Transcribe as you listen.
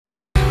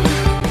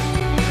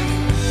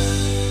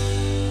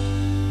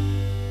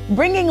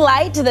Bringing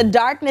light to the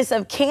darkness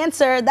of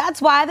cancer, that's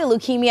why the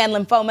Leukemia and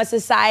Lymphoma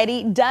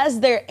Society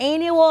does their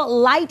annual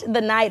Light the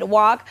Night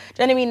walk.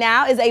 Joining me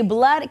now is a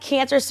blood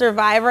cancer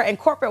survivor and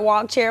corporate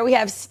walk chair. We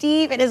have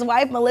Steve and his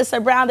wife, Melissa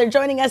Brown. They're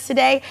joining us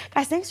today.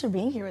 Guys, thanks for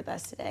being here with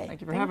us today.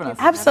 Thank you for having us.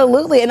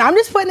 Absolutely. And I'm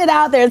just putting it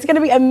out there. It's going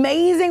to be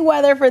amazing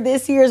weather for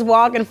this year's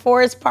walk in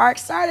Forest Park,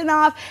 starting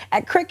off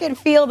at Cricket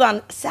Field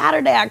on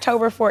Saturday,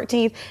 October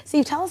 14th.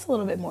 Steve, tell us a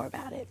little bit more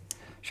about it.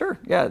 Sure.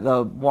 Yeah,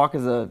 the walk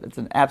is it's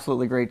an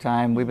absolutely great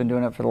time. We've been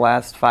doing it for the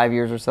last 5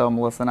 years or so,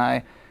 Melissa and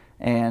I,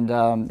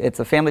 and it's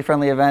a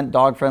family-friendly event,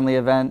 dog-friendly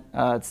event.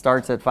 It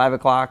starts at 5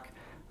 o'clock.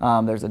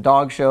 There's a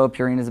dog show.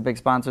 Purina is a big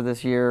sponsor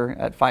this year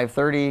at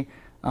 5:30,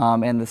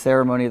 and the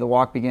ceremony of the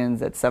walk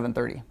begins at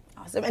 7:30.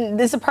 Awesome. And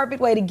this is a perfect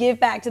way to give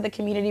back to the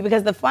community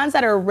because the funds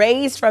that are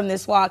raised from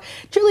this walk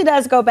truly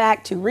does go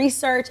back to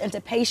research and to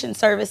patient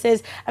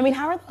services. I mean,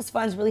 how are those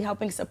funds really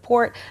helping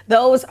support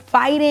those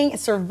fighting,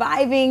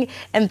 surviving,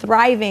 and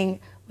thriving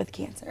with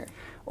cancer?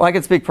 Well, I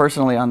can speak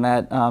personally on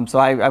that. So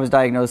I was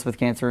diagnosed with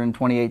cancer in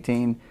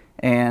 2018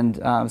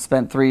 and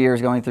spent 3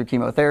 years going through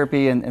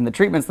chemotherapy, and the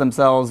treatments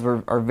themselves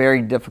are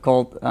very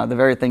difficult. The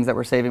very things that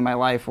were saving my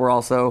life were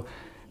also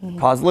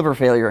caused liver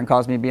failure and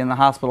caused me to be in the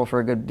hospital for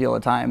a good deal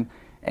of time.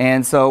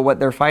 And so what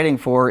they're fighting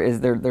for is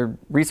their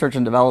research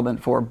and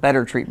development for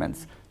better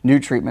treatments, new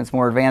treatments,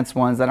 more advanced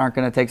ones that aren't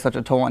going to take such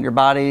a toll on your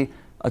body,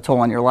 a toll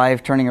on your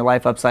life, turning your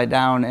life upside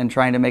down and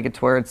trying to make it to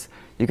where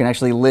you can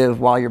actually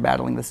live while you're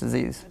battling this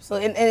disease.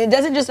 Absolutely. And it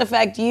doesn't just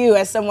affect you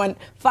as someone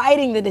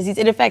fighting the disease,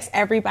 it affects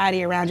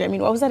everybody around you. I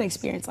mean, what was that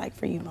experience like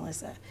for you,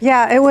 Melissa?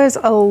 Yeah, it was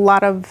a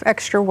lot of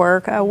extra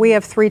work. We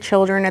have 3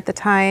 children at the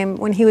time.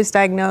 When he was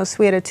diagnosed,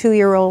 we had a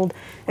 2-year-old,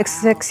 a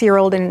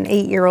 6-year-old, and an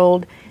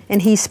 8-year-old.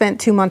 And he spent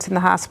 2 months in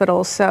the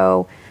hospital.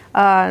 So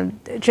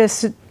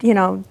just,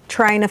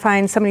 trying to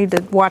find somebody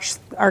to watch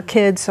our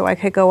kids so I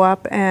could go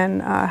up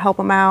and help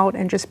them out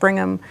and just bring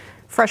them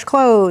fresh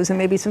clothes and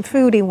maybe some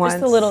food he wants.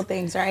 Just the little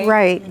things, right?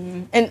 Right.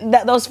 Mm-hmm. And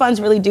those funds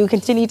really do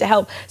continue to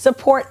help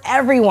support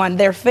everyone,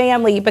 their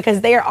family, because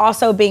they are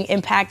also being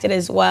impacted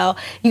as well.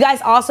 You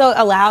guys also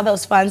allow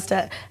those funds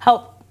to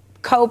help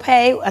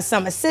co-pay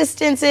some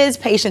assistances.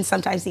 Patients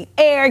sometimes need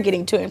air,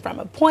 getting to and from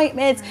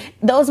appointments.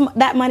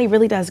 That money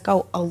really does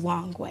go a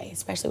long way,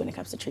 especially when it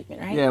comes to treatment,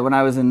 right? Yeah, when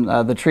I was in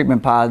the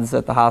treatment pods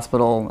at the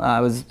hospital,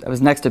 I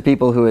was next to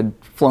people who had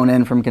flown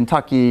in from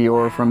Kentucky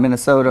or from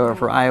Minnesota or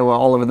from Iowa,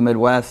 all over the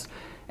Midwest.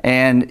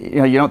 And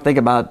you don't think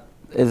about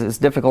as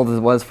difficult as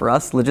it was for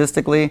us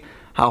logistically,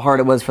 how hard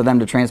it was for them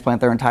to transplant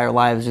their entire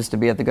lives just to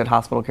be at the good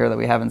hospital care that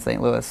we have in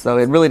St. Louis. So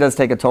it really does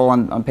take a toll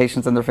on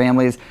patients and their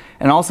families.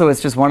 And also it's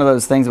just one of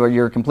those things where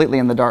you're completely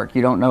in the dark.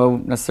 You don't know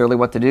necessarily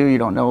what to do. You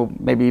don't know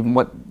maybe even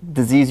what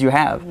disease you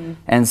have.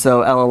 And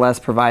so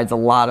LLS provides a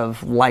lot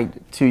of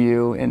light to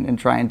you in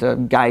trying to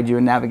guide you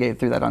and navigate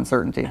through that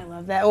uncertainty. I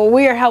love that. Well,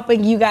 we are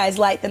helping you guys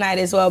light the night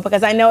as well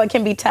because I know it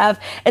can be tough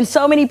and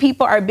so many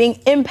people are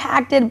being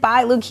impacted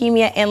by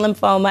leukemia and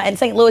lymphoma. And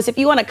St. Louis, if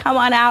you want to come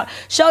on out,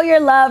 show your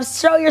love,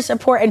 show your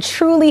support, and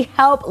truly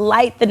help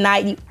light the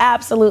night, you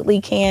absolutely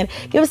can.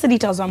 Give us the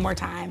details one more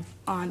time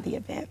on the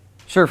event.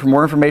 Sure. For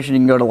more information, you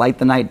can go to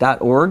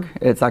lightthenight.org.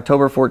 It's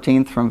October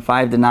 14th from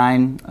 5 to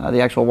 9. The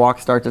actual walk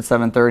starts at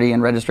 7:30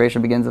 and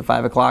registration begins at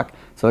 5 o'clock.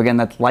 So again,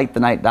 that's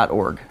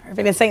lightthenight.org.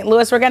 Perfect. In St.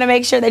 Louis, we're going to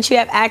make sure that you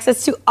have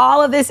access to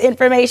all of this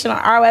information on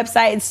our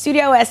website. It's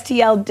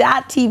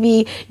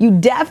studiostl.tv. You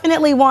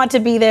definitely want to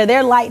be there.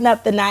 They're lighting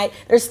up the night.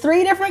 There's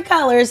 3 different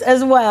colors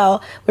as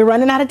well. We're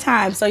running out of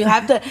time, so you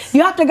have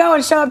to go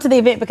and show up to the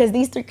event because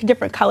these 3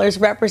 different colors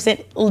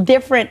represent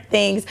different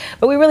things.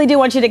 But we really do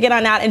want you to get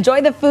on out,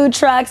 enjoy the food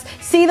trucks,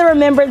 see the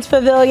Remembrance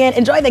Pavilion,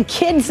 enjoy the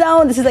Kid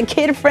Zone. This is a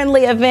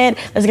kid-friendly event.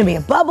 There's going to be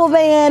a bubble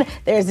band.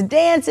 There's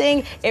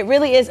dancing. It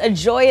really is a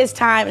joyous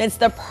time, and it's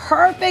the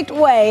perfect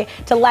way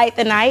to light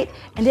the night.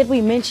 And did we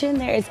mention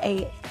there is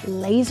a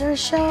laser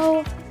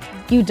show?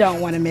 You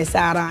don't want to miss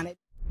out on it.